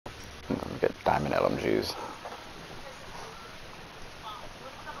Get diamond LMGs.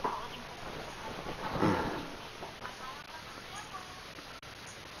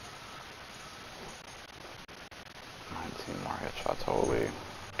 More headshots, holy.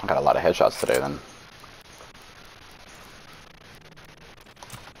 I got a lot of headshots today then.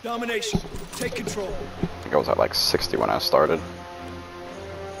 Domination, take control. I think I was at like 60 when I started.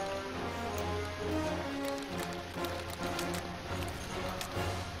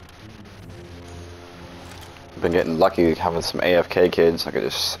 I've been getting lucky having some AFK kids. I could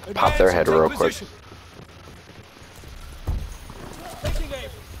just pop their head real quick.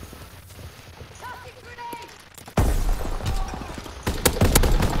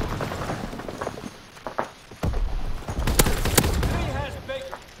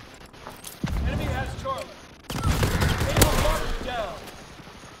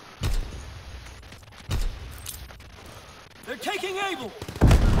 They're taking Able!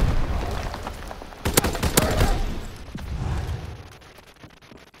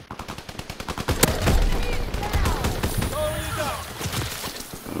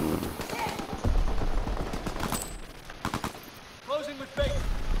 Closing with Baker.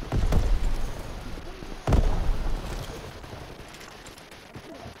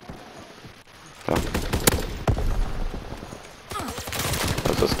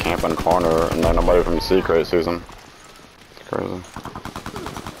 There's this camping corner and then nobody from the secret sees him. It's crazy.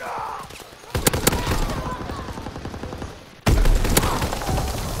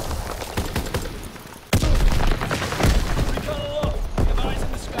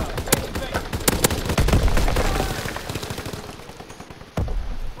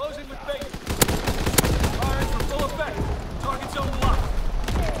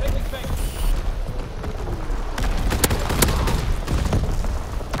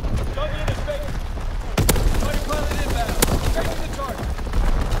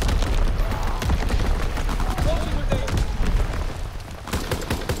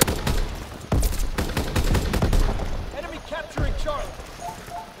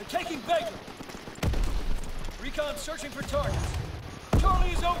 Searching for targets.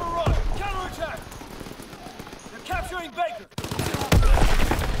 Charlie is overrun. Counterattack. They're capturing Baker.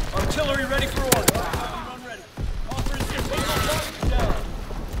 Artillery ready for order. Run ready. Offensive target down.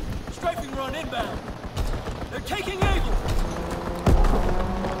 Strafing run inbound. They're taking Able.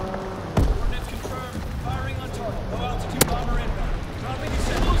 Coordinates confirmed. Firing on target. Low altitude bomber inbound. Dropping his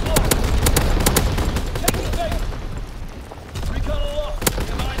signals lost. Taking Baker. Recon aloft.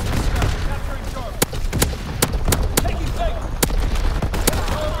 Demise in the sky. Capturing Charlie.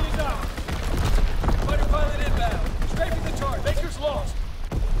 Fighter pilot inbound. Strafing the target. Baker's lost.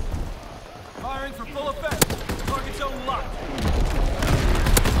 Firing for full effect. Target zone locked.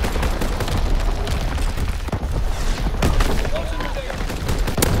 Closing with air.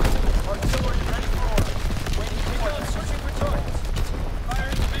 Artillery ready for order. Waiting for order. Searching for targets.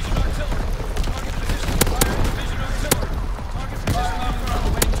 Firing division artillery. Target position. Firing division artillery. Target position on front.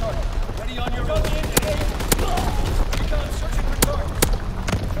 Awaiting target. Ready on your own. Recon searching for targets.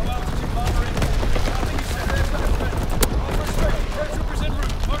 No altitude bomber in. Dropping his center aircraft ready. Offer straight. Paratroopers en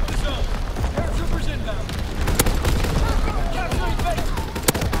route. Mark the zone. Paratroopers inbound. Capturing Baker.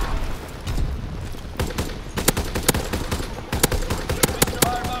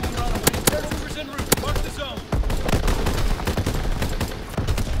 Firebombing run away. Paratroopers en route. Mark the zone.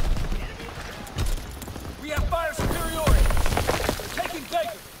 We have fire superiority. We're taking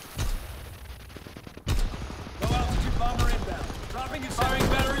Baker. Low altitude bomber inbound. Dropping and firing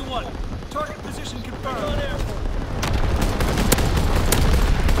battery 1. Target position confirmed. On airport.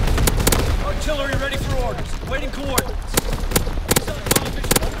 Artillery ready for orders. Waiting coordinates. Exxon bomb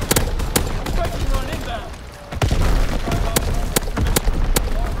mission underway. Striking run inbound.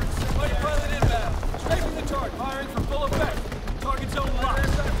 Fighter pilot inbound. Strafing the target. Firing for full effect. Target zone locked.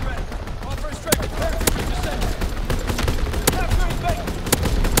 Aircraft ready. Offer a strike. Paratroopers descending. Capturing Baker.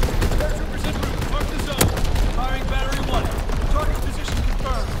 Paratroopers en route. Mark the zone. Firing battery 1. Target position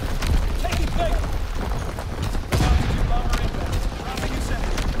confirmed. Taking Baker. Altitude bomber inbound. Dropping his center.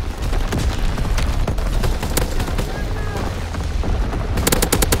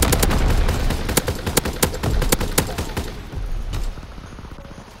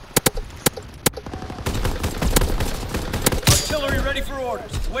 Artillery ready for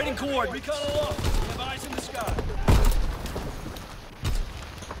orders. Waiting coordinates. Recon aloft. We have eyes in the sky.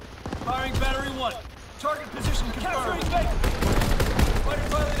 Firing battery 1. Target position confirmed. Capturing Baker. Fighter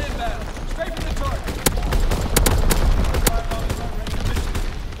pilot inbound. Strafing the target. Firebombing run ready for mission.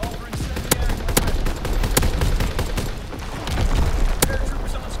 Call for incendiary when ready.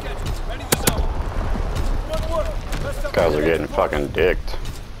 Paratroopers on schedule. Ready the zone. Good work. Rest up. Guys are getting fucking dicked.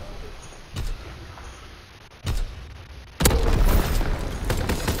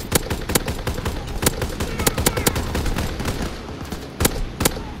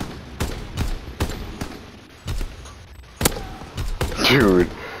 Dude.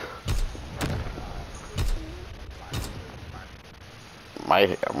 Might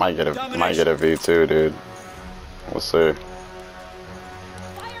get a V2, dude. We'll see.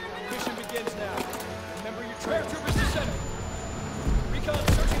 Mission begins now. Remember your trail troopers descending. Recon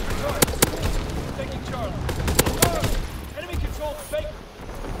searching for targets. Taking Charlie. Enemy controlled Baker.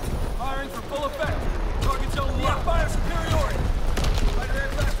 Firing for full effect. Target zone locked. Fire superiority. Fighter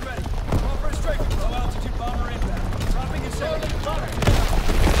aircraft ready. Call for a strafing. Low altitude bomber inbound. Dropping and sailing.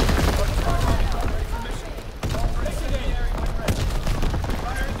 Ready for mission. Call for incendiary when ready.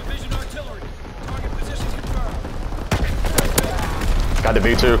 Firing division artillery. Target position confirmed. Got the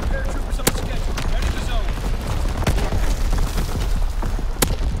V2. Air troopers on schedule. Ready to zone.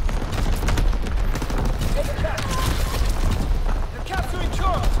 They're capturing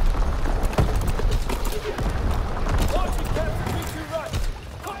Charles. Launching capture V2 right.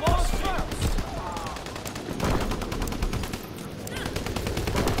 Lost Strauss.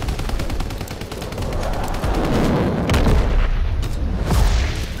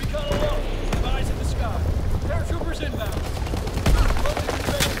 Recon alone. Have eyes in the sky. Paratroopers inbound.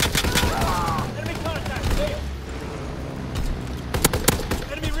 Enemy contact. There.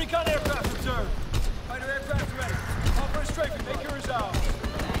 Enemy recon aircraft observed. Fighter aircraft ready. Call for a strafing. Make your resolve.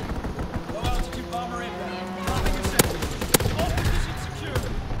 Low altitude bomber inbound. Dropping your sentry. All positions secure.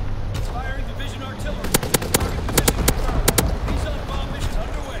 Firing division artillery. Target position confirmed. He's on bomb mission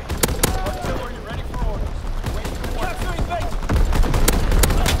underway. Artillery ready for orders. Waiting for capturing base.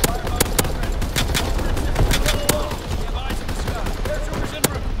 Fire bombs not ready. Call for incendiary. Recon alone. We have eyes in the sky. Paratroopers en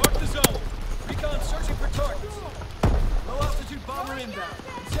route. Mark the zone. Recon searching for targets. Low altitude bomber inbound.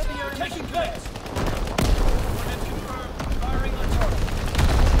 Incendiary taking place. Coordinates confirmed. Firing on target.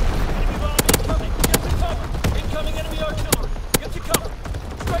 Enemy bomb incoming. Get to cover. Incoming enemy artillery. Get to cover.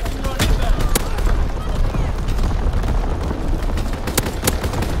 Striking run inbound.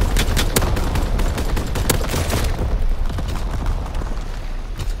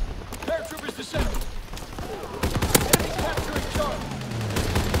 Paratroopers descending. Enemy capturing Charlie.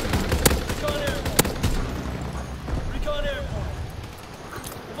 Recon airborne. Recon airborne.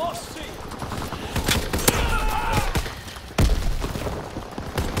 Lost C.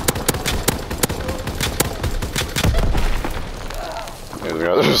 These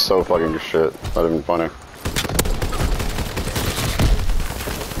guys are so fucking shit. Not even funny.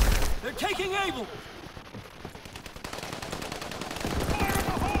 They're taking Able.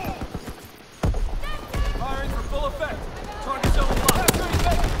 Firing for full effect. Target zone locked. Capturing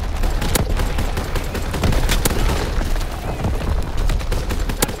Baker.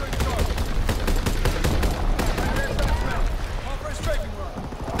 Capturing Charlie. Fighter aircraft ready. Call for a strafing run.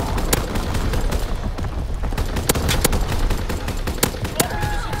 All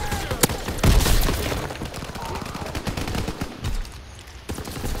positions secure.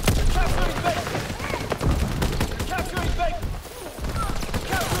 Capturing Baker. Capturing Baker.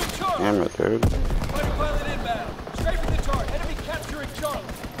 Capturing Charlie. Damn it, dude. Fighter pilot inbound. Strafing the target. Enemy capturing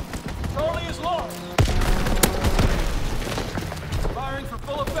Charlie. Charlie is lost. Firing for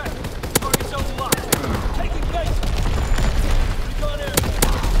full effect. Target zone locked. Taking base. Recon airborne.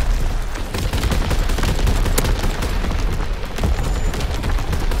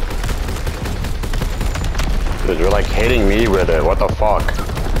 Dude, you're like hitting me with it. What the fuck?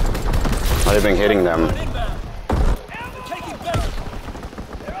 Not even hitting them. Inbound. They're taking base.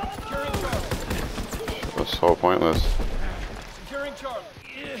 Securing Charlie. It's so pointless. Securing Charlie.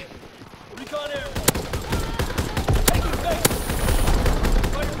 Recon airborne. Taking base.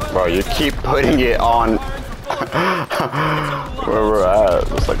 Fighter pilot Bro, you inbound. keep putting it on Firing for full effect. where we're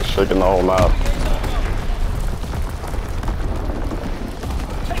at. It's like shaking the whole map.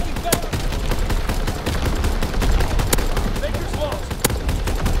 Taking back. Baker's lost.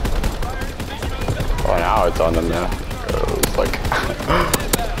 Firing division artillery. Oh, now it's on them now. It's like,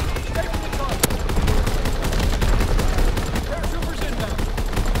 Inbound. Strafing the target. Paratroopers inbound.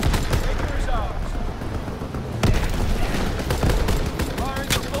 Baker is ours. Firing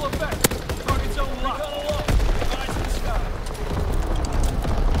for full effect. Target zone locked. Recon alone. Eyes in the sky.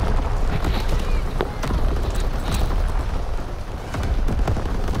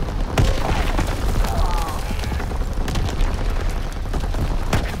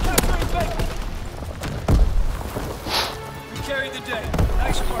 Capturing Baker. We carried the day.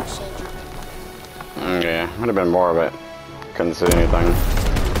 Nice work, soldier. yeah, would have been more of it. Couldn't see anything.